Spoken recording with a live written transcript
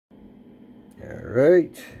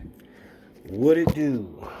Alright, what it do,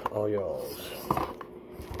 all y'alls?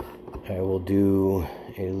 I will do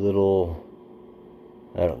a little,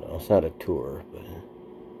 I don't know, it's not a tour, but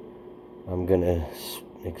I'm gonna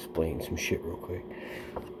explain some shit real quick.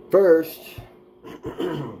 First,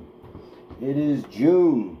 it is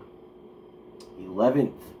June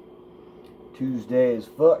 11th, Tuesday as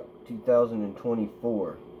fuck,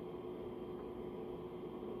 2024.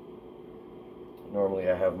 Normally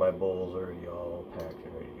I have my bowls already all packed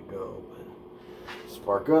and ready to go, but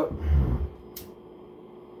spark up.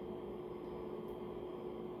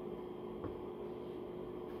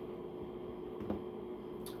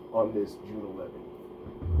 On this June 11th.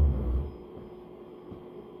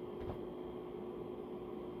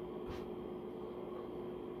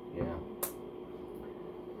 Yeah.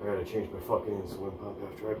 I gotta change my fucking insulin pump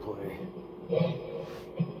after I play.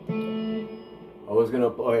 I was gonna,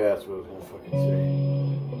 oh yeah, that's what I was gonna fucking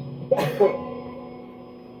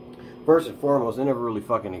say. First and foremost, I never really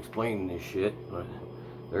fucking explained this shit, but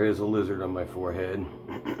there is a lizard on my forehead.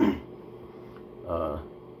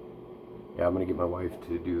 Yeah, I'm gonna get my wife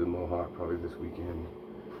to do the mohawk probably this weekend.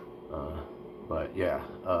 But yeah,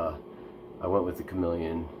 I went with the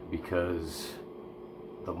chameleon because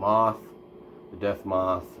the moth, the death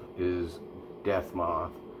moth, is death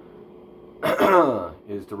moth.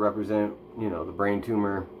 Is to represent, you know, the brain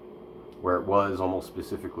tumor where it was almost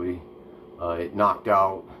specifically. It knocked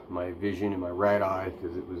out my vision in my right eye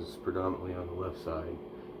because it was predominantly on the left side.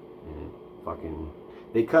 And it fucking,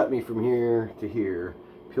 they cut me from here to here,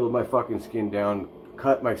 peeled my fucking skin down,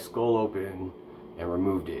 cut my skull open, and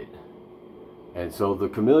removed it. And so the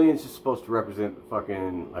chameleon's just supposed to represent the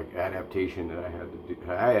fucking like adaptation that I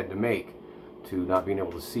had to make to not being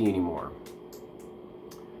able to see anymore.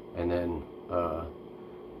 And then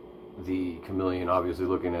the chameleon obviously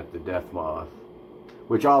looking at the death moth,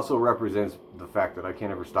 which also represents the fact that I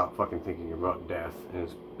can't ever stop fucking thinking about death, and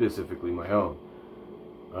specifically my own.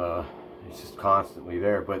 It's just constantly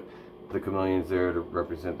there, but the chameleon's there to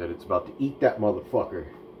represent that it's about to eat that motherfucker.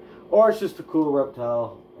 Or it's just a cool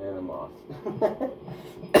reptile and a moth.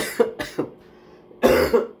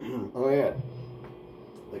 Oh yeah,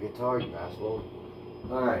 the guitar, you asshole.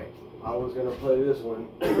 Alright, I was gonna play this one.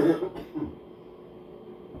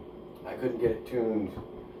 I couldn't get it tuned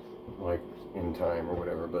like in time or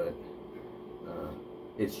whatever, but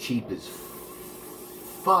it's cheap as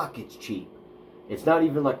fuck. It's cheap. It's not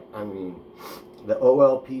even like, I mean, the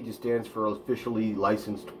OLP just stands for officially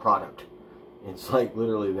licensed product. It's like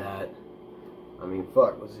literally that. I mean,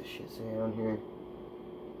 fuck, what's this shit say on here?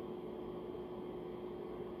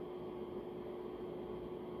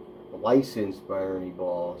 Licensed by Ernie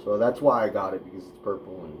Ball, so that's why I got it, because it's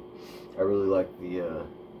purple, and I really like the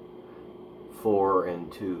 4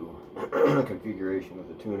 and 2 configuration of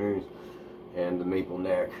the tuners and the maple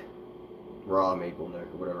neck, raw maple neck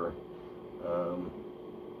or whatever.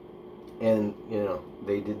 And you know,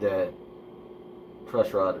 they did that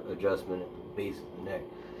truss rod adjustment at the base of the neck.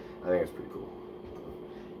 I think it's pretty cool.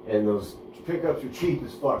 And those pickups are cheap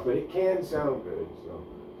as fuck, but it can sound good, so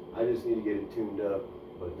I just need to get it tuned up.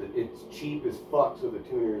 But it's cheap as fuck, so the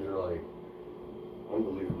tuners are like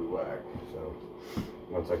unbelievably whack. So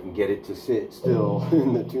once I can get it to sit still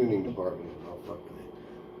in the tuning department, I'll fuck with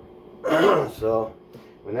it. So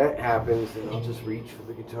when that happens, then I'll just reach for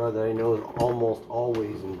the guitar that I know is almost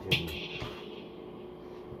always in tune.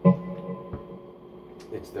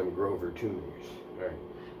 It's them Grover tuners. Alright.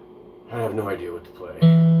 I have no idea what to play,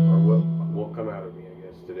 or what will come out of me, I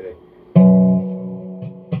guess, today.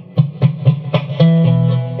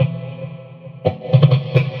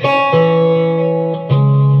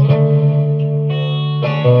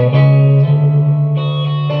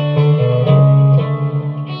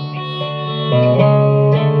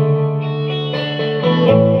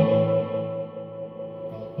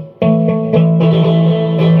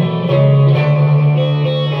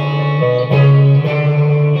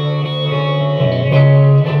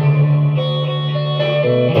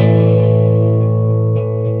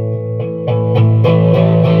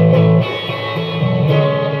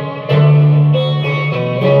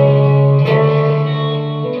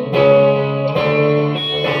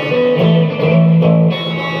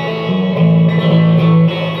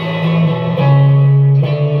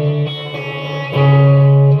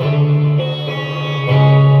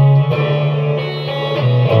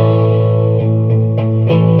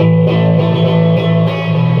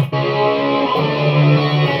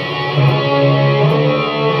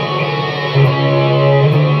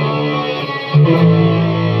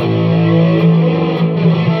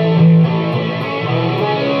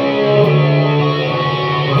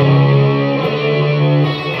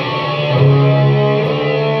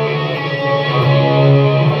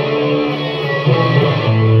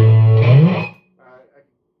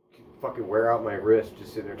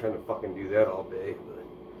 trying to fucking do that all day, but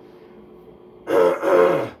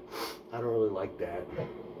I don't really like that.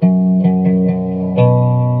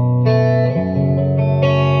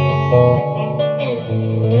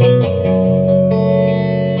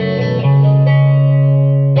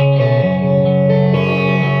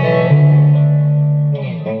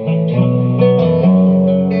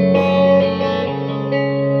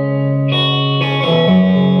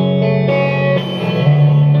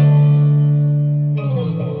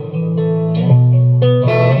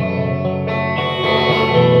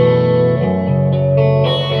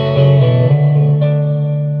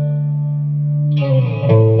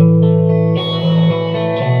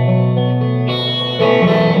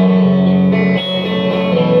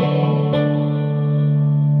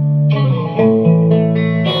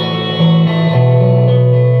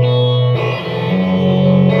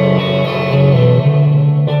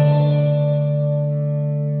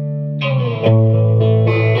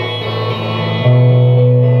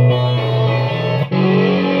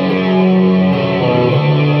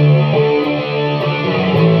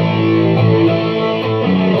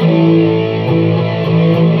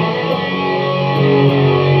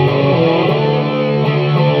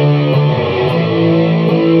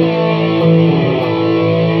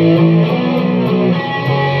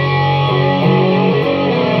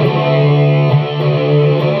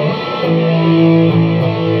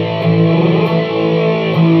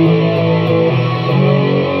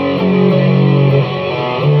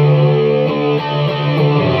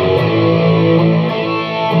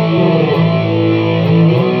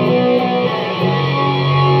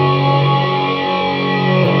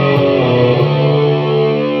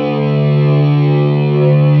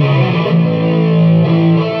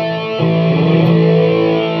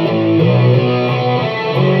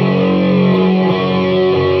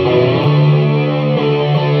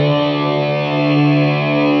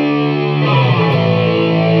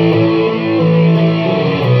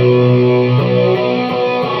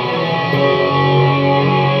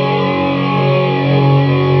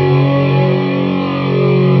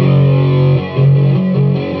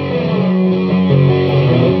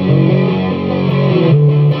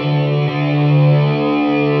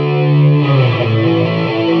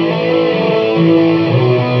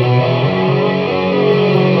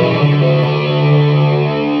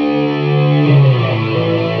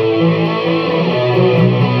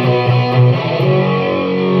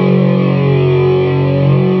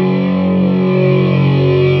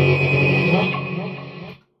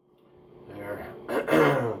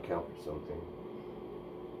 Count for something.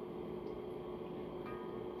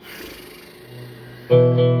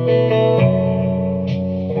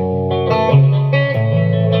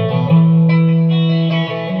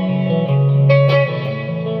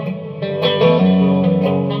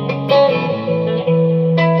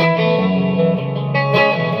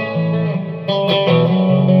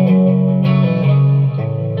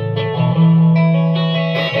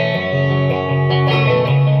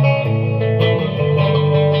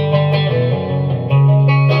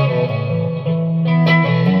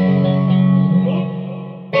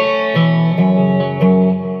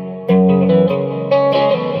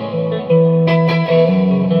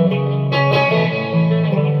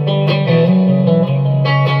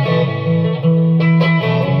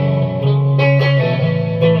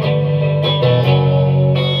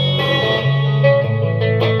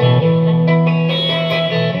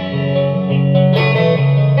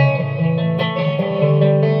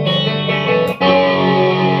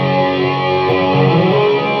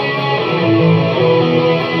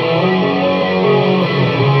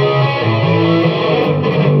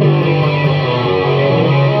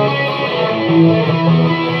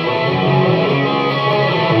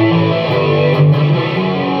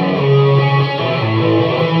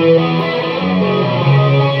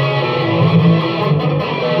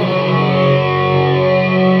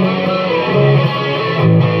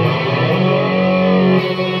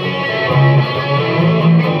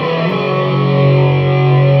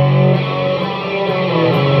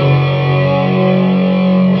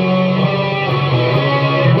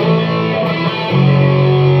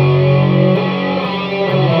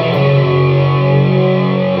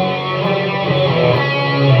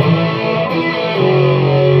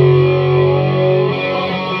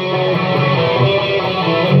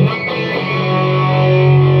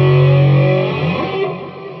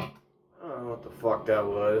 That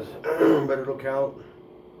was, but it'll count.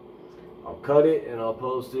 I'll cut it and I'll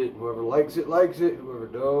post it. Whoever likes it, likes it. Whoever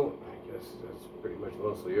don't, I guess that's pretty much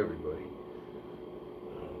mostly everybody.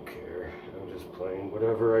 I don't care. I'm just playing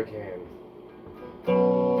whatever I can.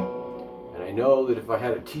 And I I know that if I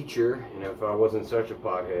had a teacher, and if I wasn't such a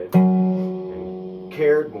pothead and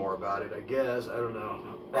cared more about it, I guess, I don't know,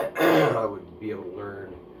 I would be able to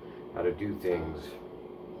learn how to do things.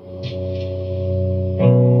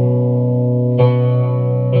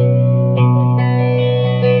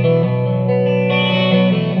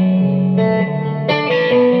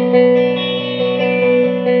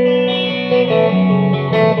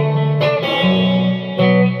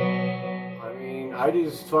 I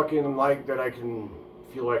just fucking like that I can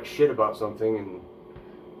feel like shit about something and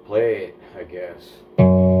play it, I guess.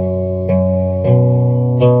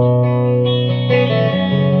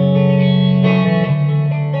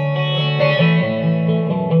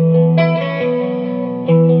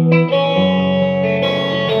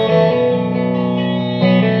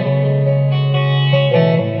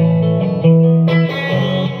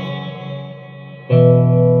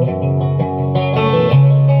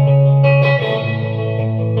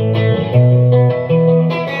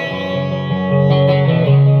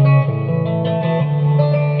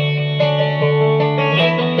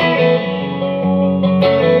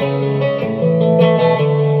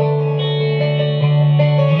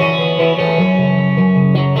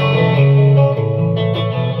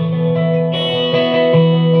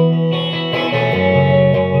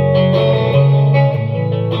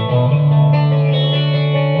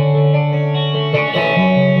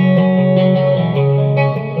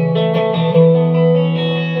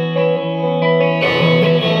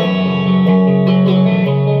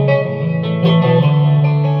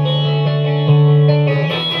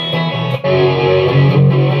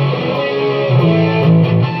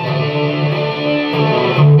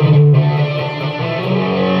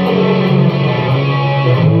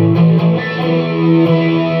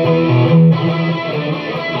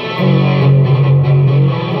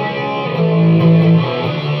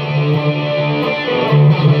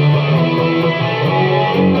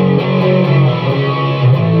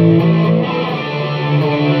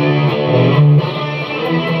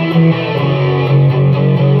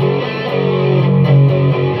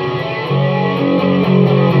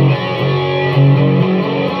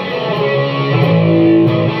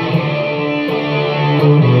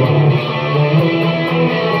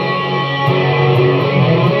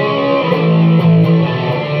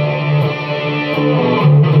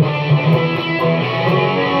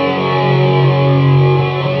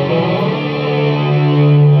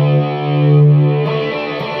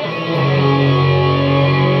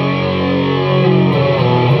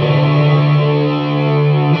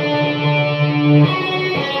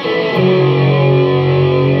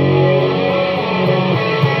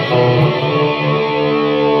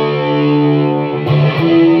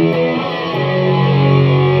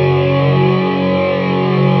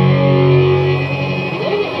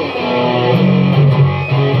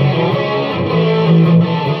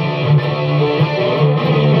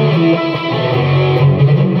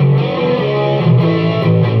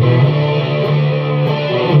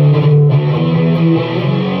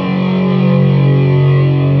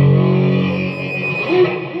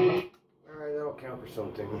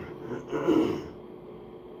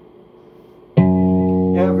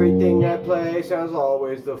 Everything I play sounds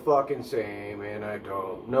always the fucking same, and I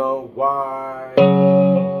don't know why.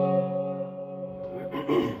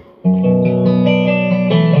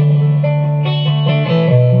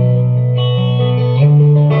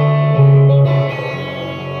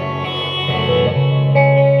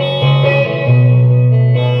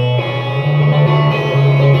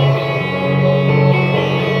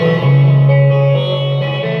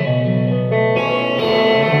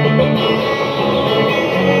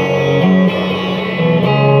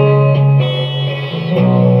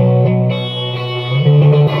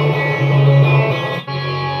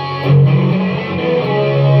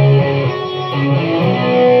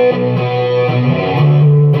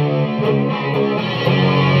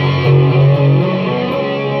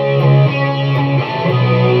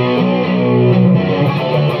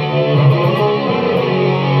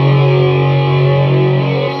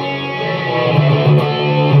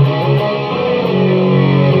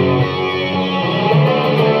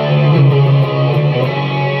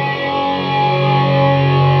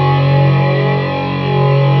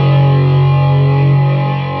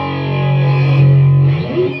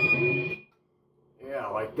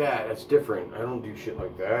 That's different. I don't do shit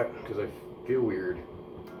like that because I feel weird.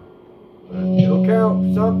 But it'll count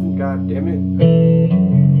for something, god damn it.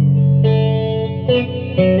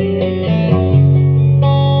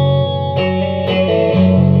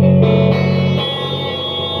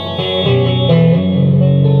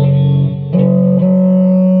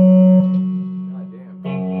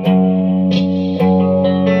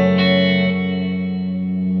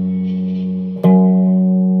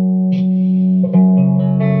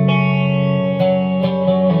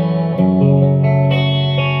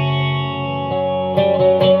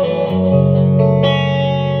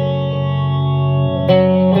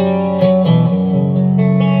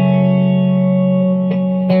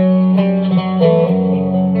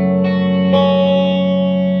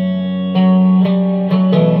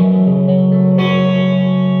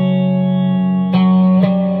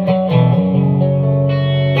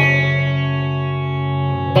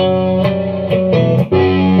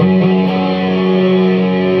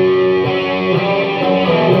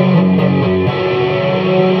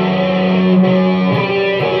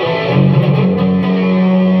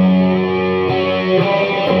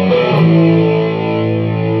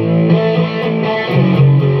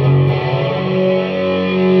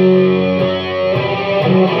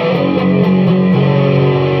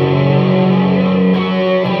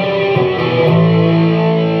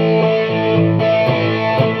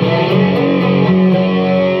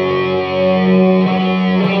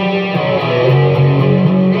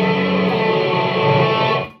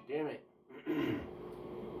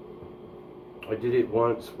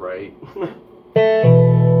 once, right?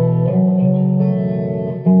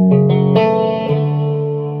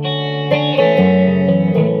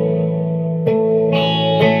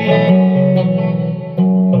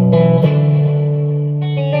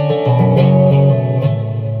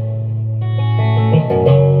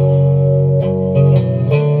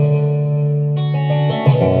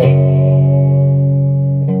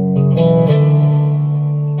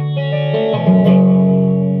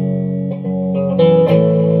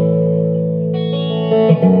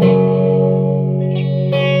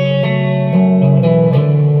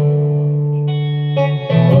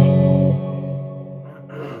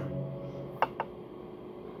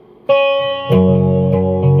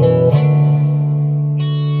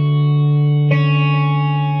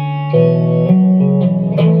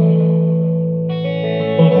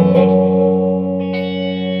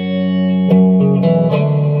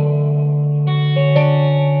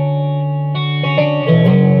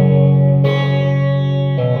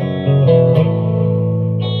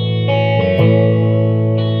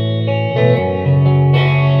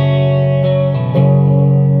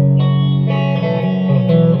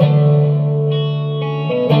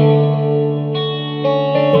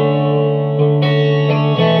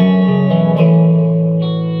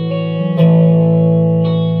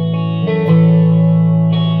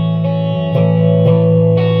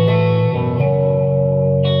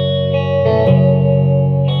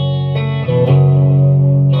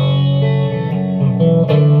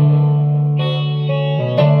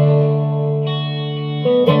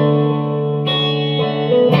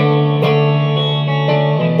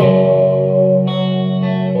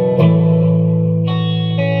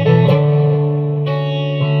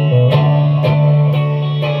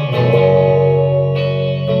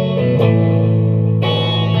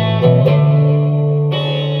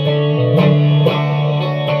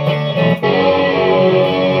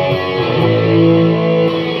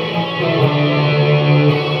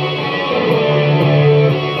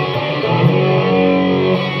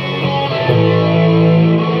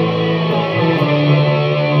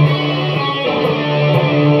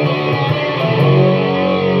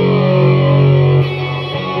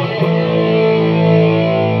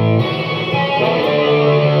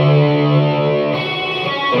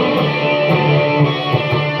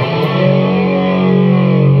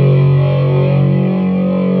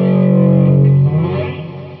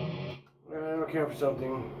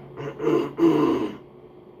 Something.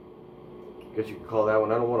 Guess you could call that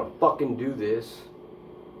one. I don't want to fucking do this.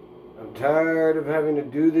 I'm tired of having to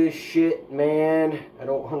do this shit, man. I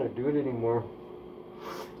don't want to do it anymore.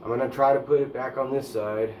 I'm gonna try to put it back on this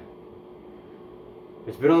side.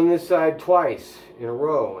 It's been on this side twice in a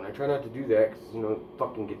row, and I try not to do that because, you know, it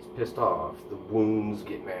fucking gets pissed off. The wounds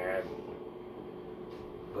get mad.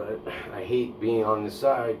 But I hate being on this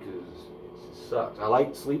side because it sucks. I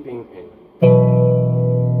like sleeping and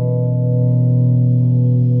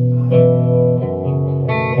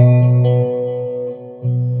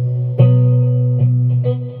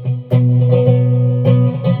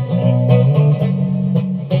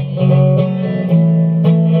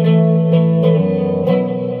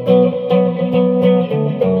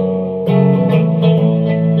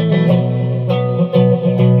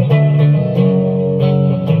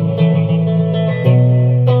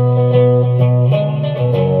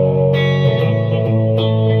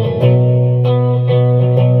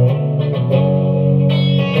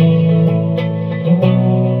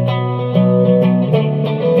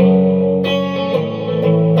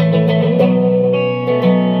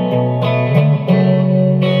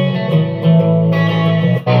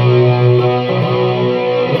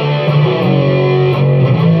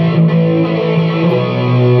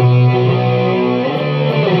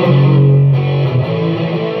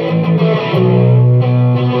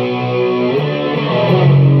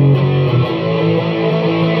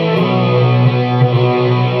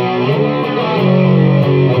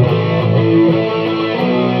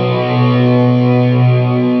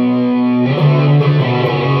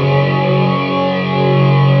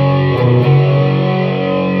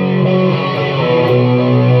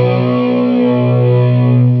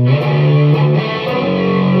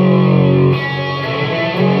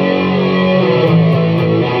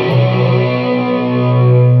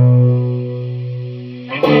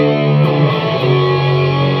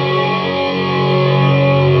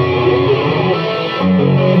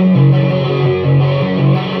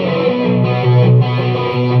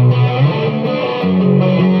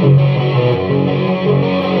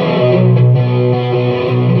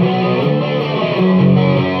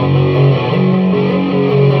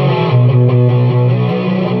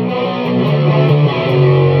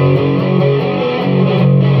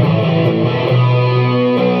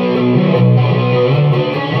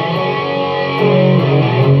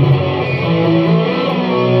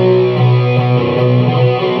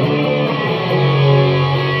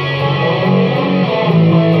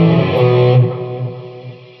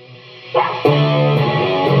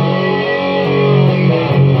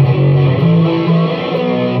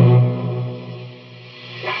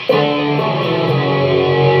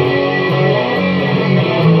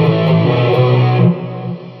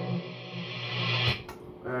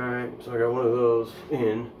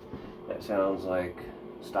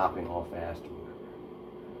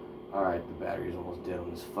Alright, the battery's almost dead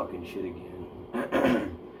on this fucking shit again. How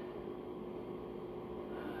am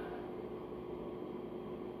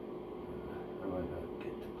I gonna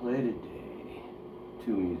get to play today?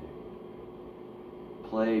 2 music.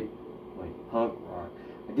 Play, like, punk rock.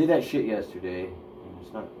 I did that shit yesterday, and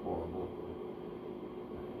it's not horrible.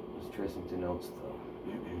 Let's try something else, though.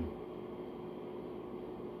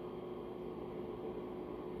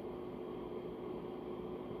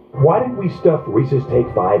 Why did we stuff Reese's Take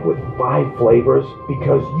 5 with 5 flavors?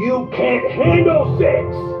 Because you can't handle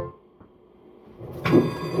 6!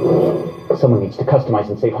 Someone needs to customize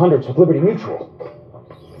and save hundreds with Liberty Mutual.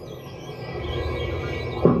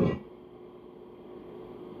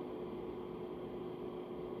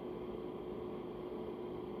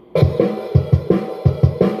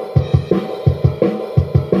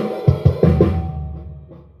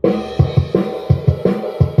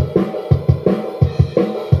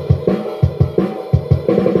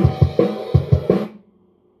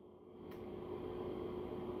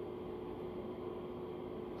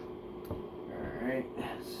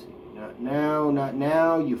 Not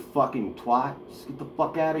now, you fucking twat. Just get the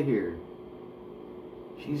fuck out of here.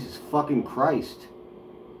 Jesus fucking Christ.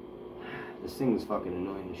 This thing's fucking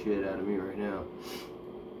annoying the shit out of me right now.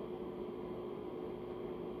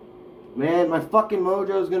 Man, my fucking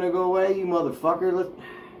mojo's gonna go away, you motherfucker.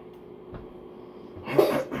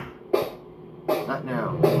 Not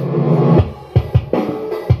now.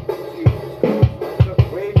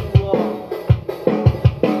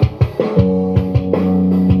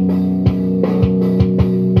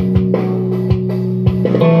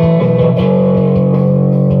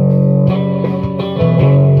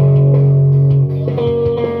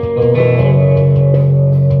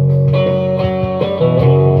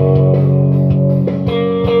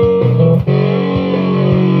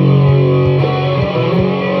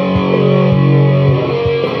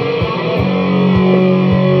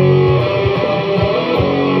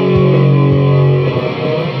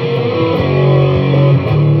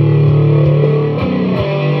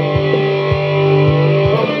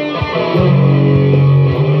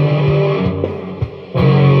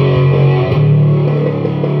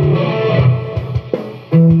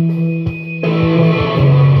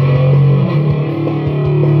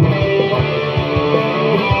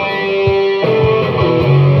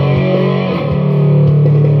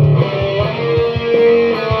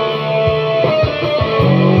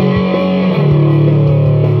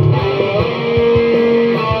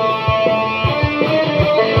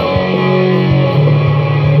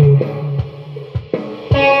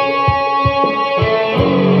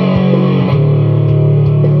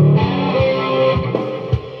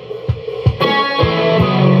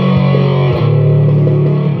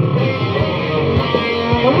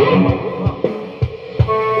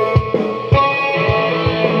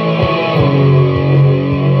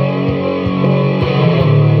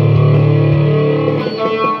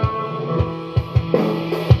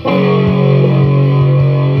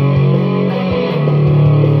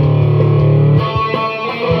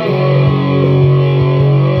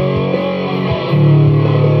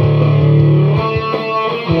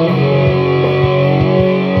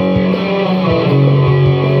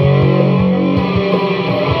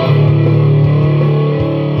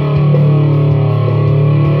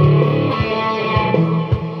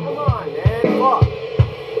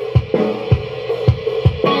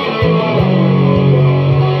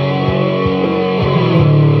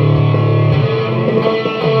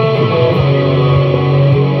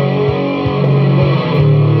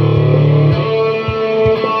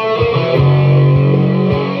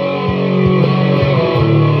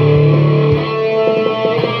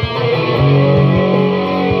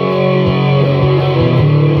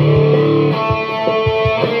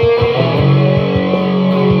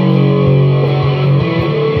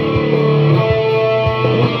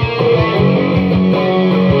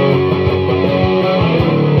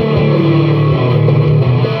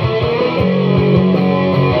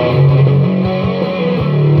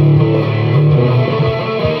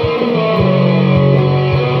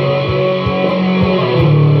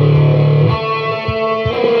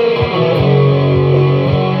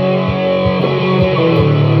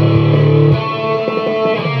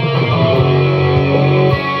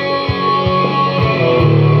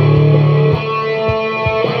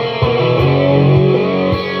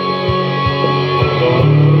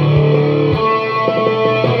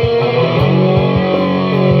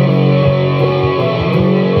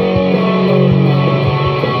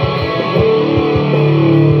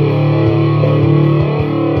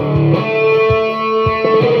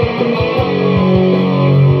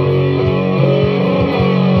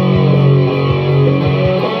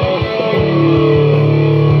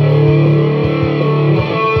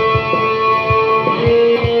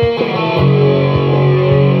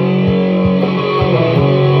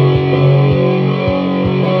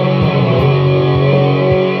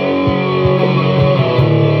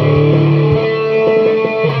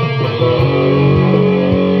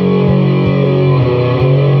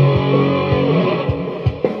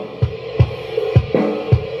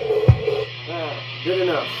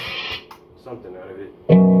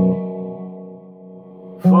 shit.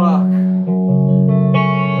 Fuck.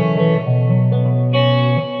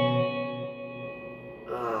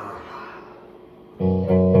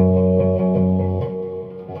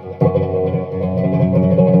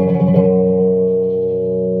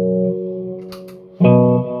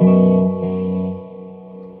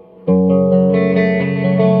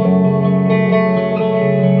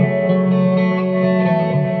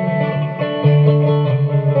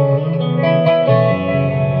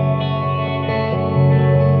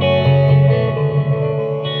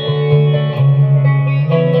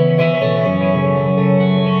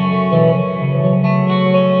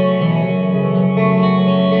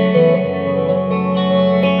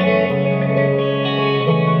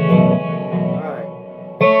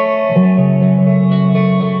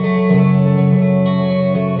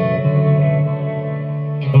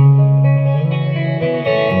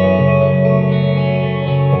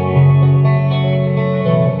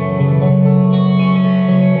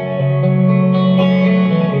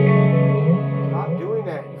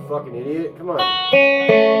 Fucking idiot. Come on.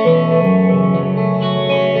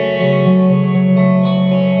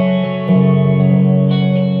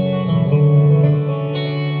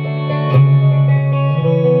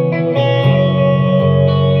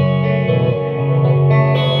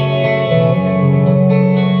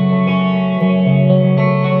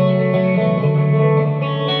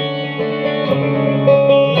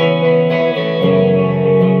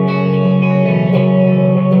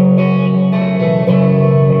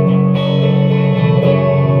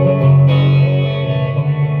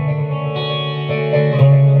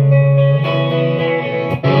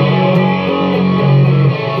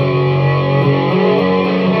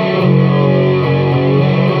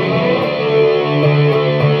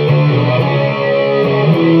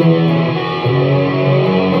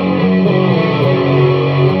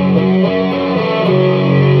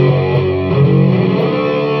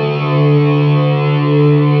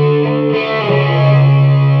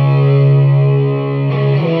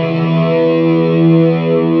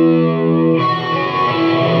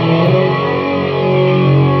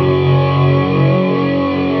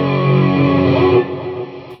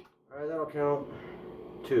 Count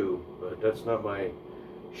 2, but that's not my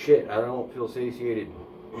shit. I don't feel satiated.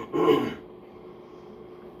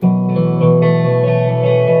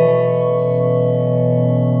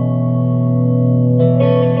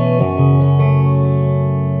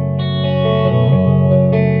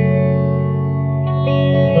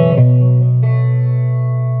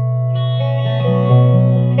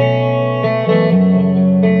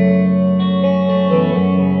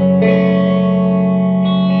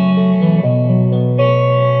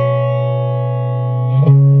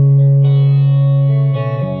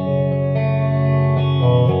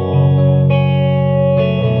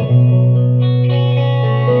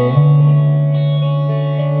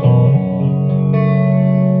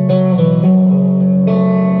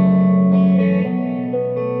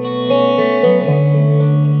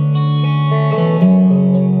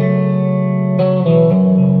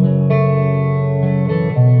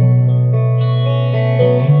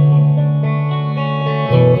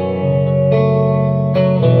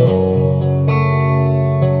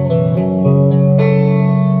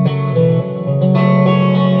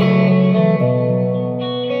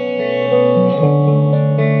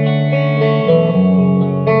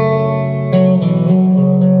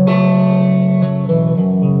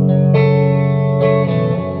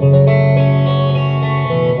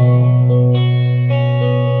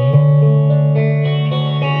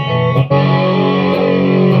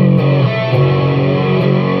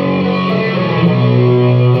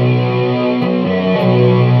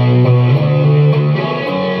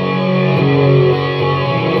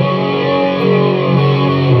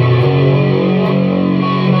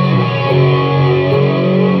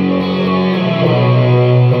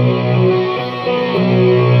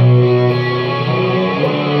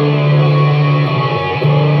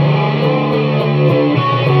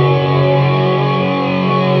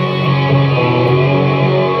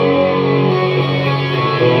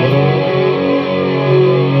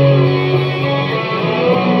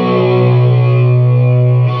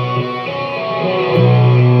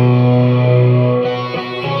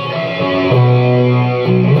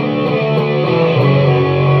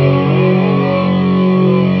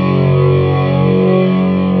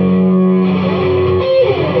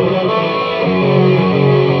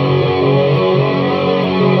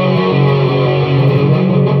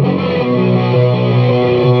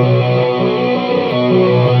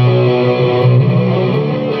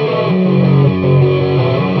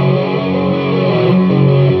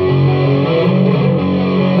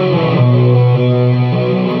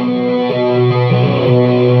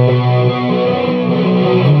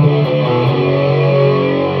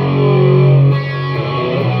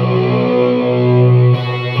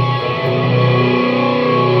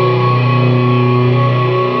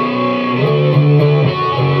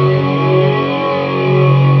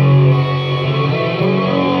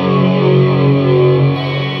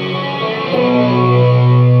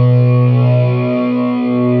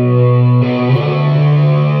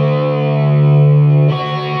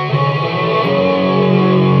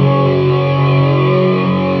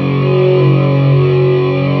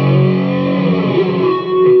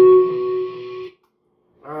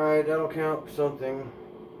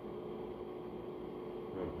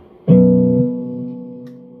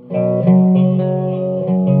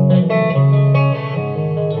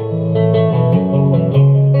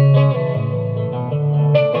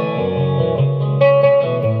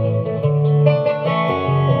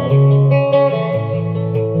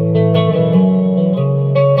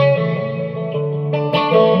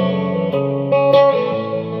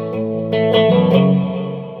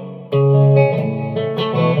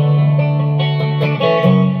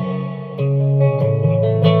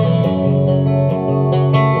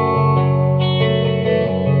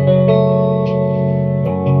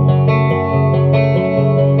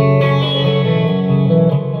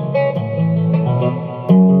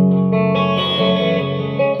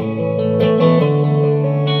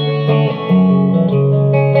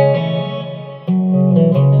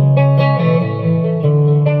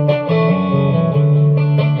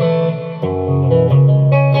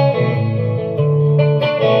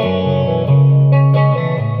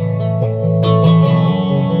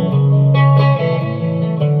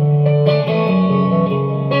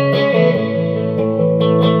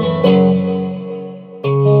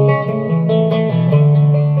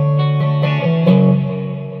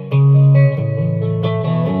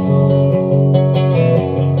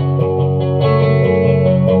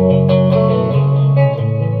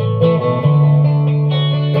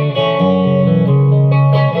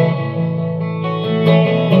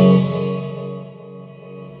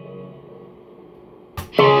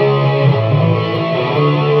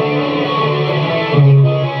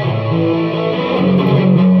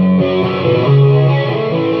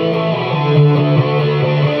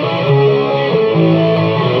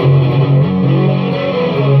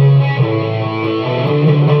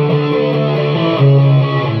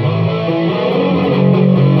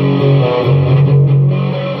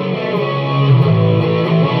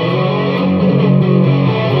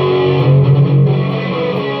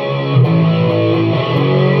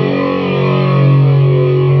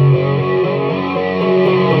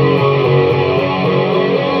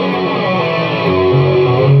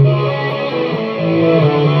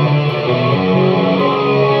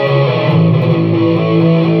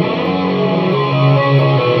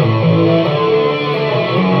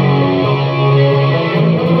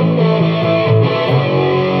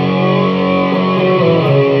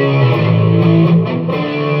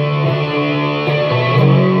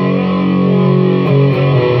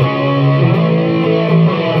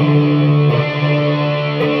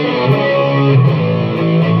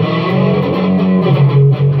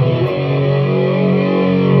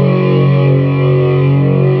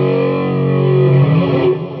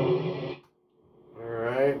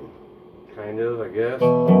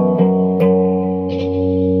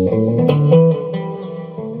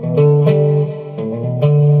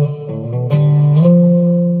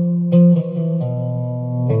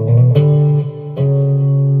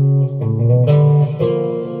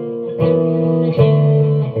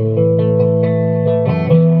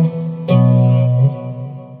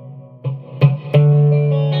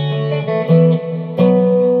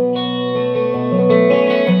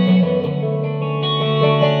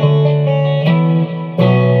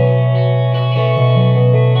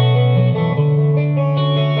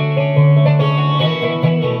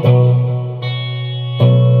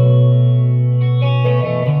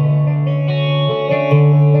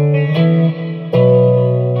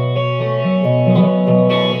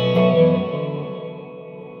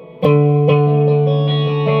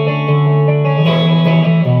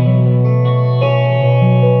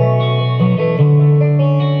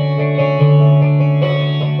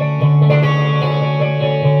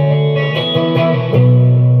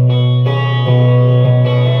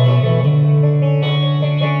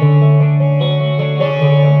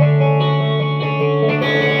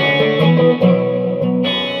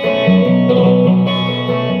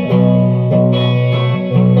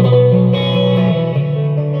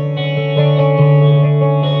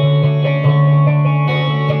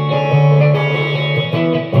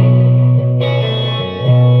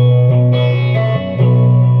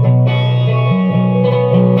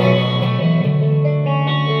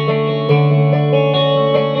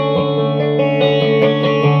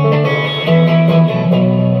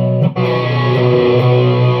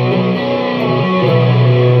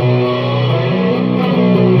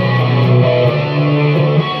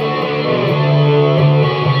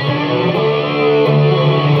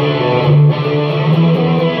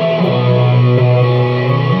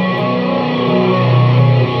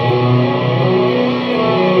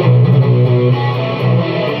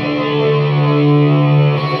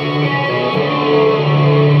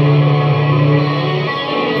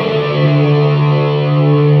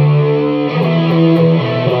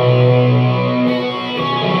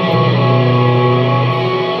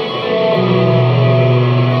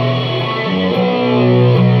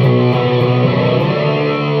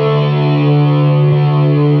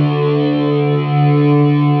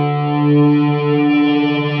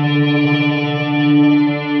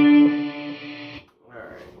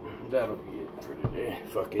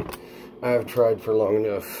 I've tried for long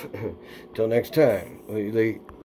enough. Till next time.